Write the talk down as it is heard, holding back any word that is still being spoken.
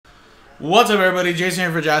What's up, everybody? Jason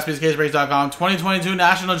here for JaspysCaseBreaks.com. 2022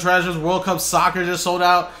 National Treasures World Cup Soccer just sold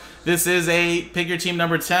out. This is a pick your team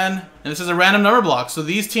number 10, and this is a random number block. So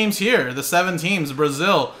these teams here, the 7 teams,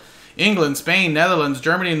 Brazil, England, Spain, Netherlands,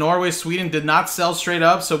 Germany, Norway, Sweden, did not sell straight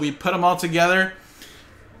up, so we put them all together.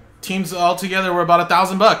 Teams all together were about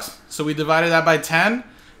 $1,000. So we divided that by 10.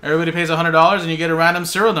 Everybody pays $100, and you get a random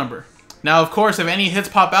serial number. Now, of course, if any hits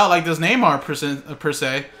pop out like this Neymar per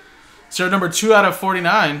se, serial number 2 out of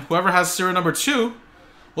 49, whoever has serial number 2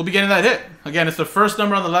 will be getting that hit. Again, it's the first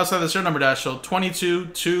number on the left side of the serial number dash. So 22,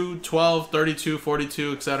 2, 12, 32,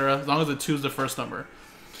 42, etc. As long as the 2 is the first number.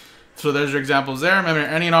 So there's your examples there. Remember,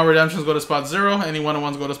 any and all redemptions go to spot 0. Any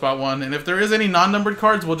one-on-ones go to spot 1. And if there is any non-numbered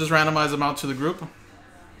cards, we'll just randomize them out to the group.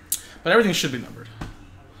 But everything should be numbered.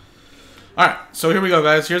 Alright, so here we go,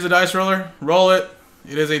 guys. Here's the dice roller. Roll it.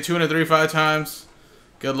 It is a 2 and a 3 5 times.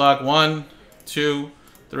 Good luck. 1, 2,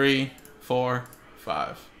 3, 4,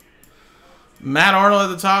 5. Matt Arnold at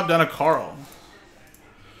the top, down to Carl.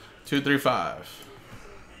 2, 3, 5.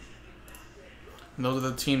 And those are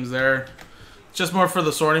the teams there. Just more for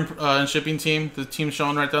the sorting and shipping team. The team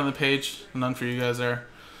shown right down the page. None for you guys there.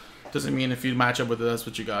 Doesn't mean if you match up with it, that's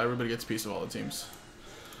what you got. Everybody gets a piece of all the teams.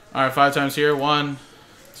 Alright, 5 times here. 1,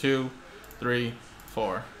 2, 3,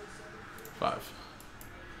 4, 5.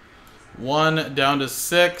 1 down to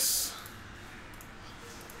 6.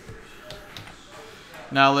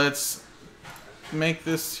 Now let's make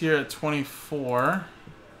this here at 24.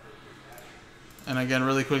 And again,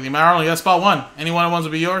 really quickly, Marilyn, you got spot 1. Any one-on-ones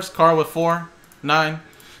will be yours. Carl with 4, 9.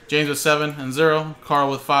 James with 7 and 0.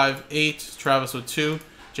 Carl with 5, 8. Travis with 2.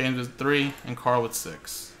 James with 3. And Carl with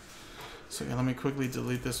 6. So yeah, let me quickly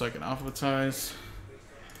delete this so I can alphabetize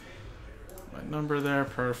my number there.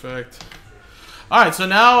 Perfect. Alright, so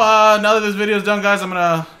now, now that this video is done, guys, I'm going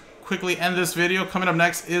to quickly end this video. Coming up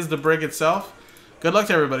next is the break itself. Good luck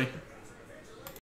to everybody.